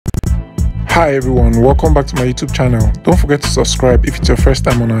Hi everyone, welcome back to my YouTube channel. Don't forget to subscribe if it's your first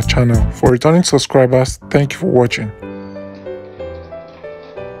time on our channel. For returning subscribers, thank you for watching.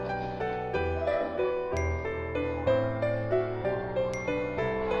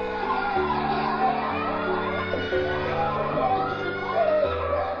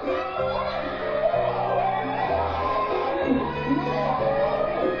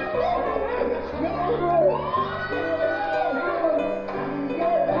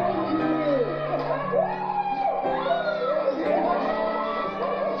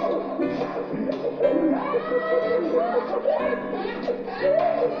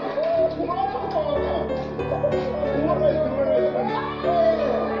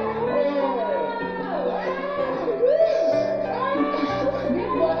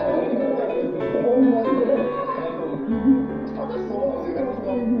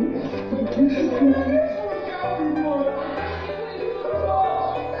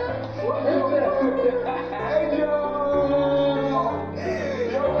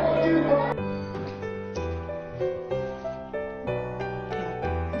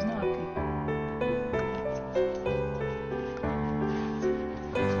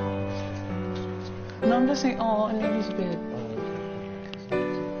 No, I'm just saying, oh, in Lily's bed.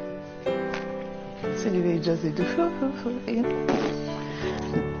 See the way just they do.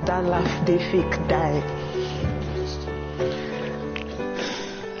 That laugh, they fake die.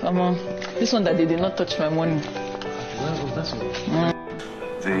 Come on. This one that they did not touch my money. That's it.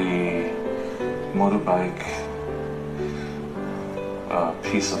 The motorbike,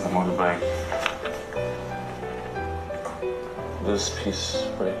 piece of the motorbike. This piece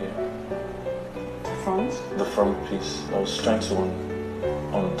right here. The front piece. I was trying to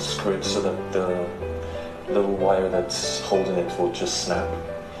unscrew it so that the little wire that's holding it will just snap.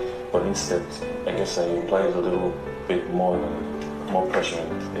 But instead, I guess I applied a little bit more pressure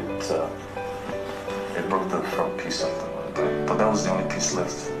and it broke the front piece of the motorbike. But that was the only piece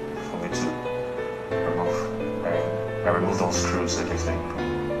left for me to remove. I removed all screws, everything.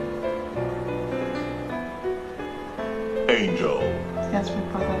 Angel. Yes, my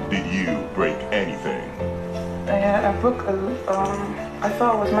brother. Did you break anything? I broke I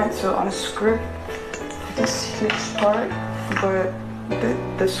thought I was meant to unscrew this fixed part, but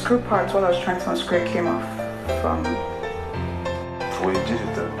the screw parts while I was trying to unscrew it came off from... The way you did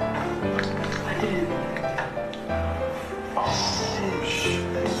it though. I didn't. Oh, shit. I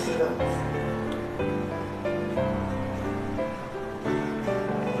didn't see that.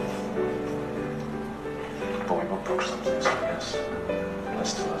 But we both broke something, so I guess that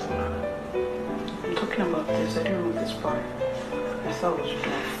still doesn't matter. I'm talking about this. I didn't remove this part. I thought it was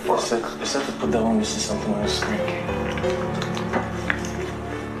doing It said to put that on, you see something on the screen.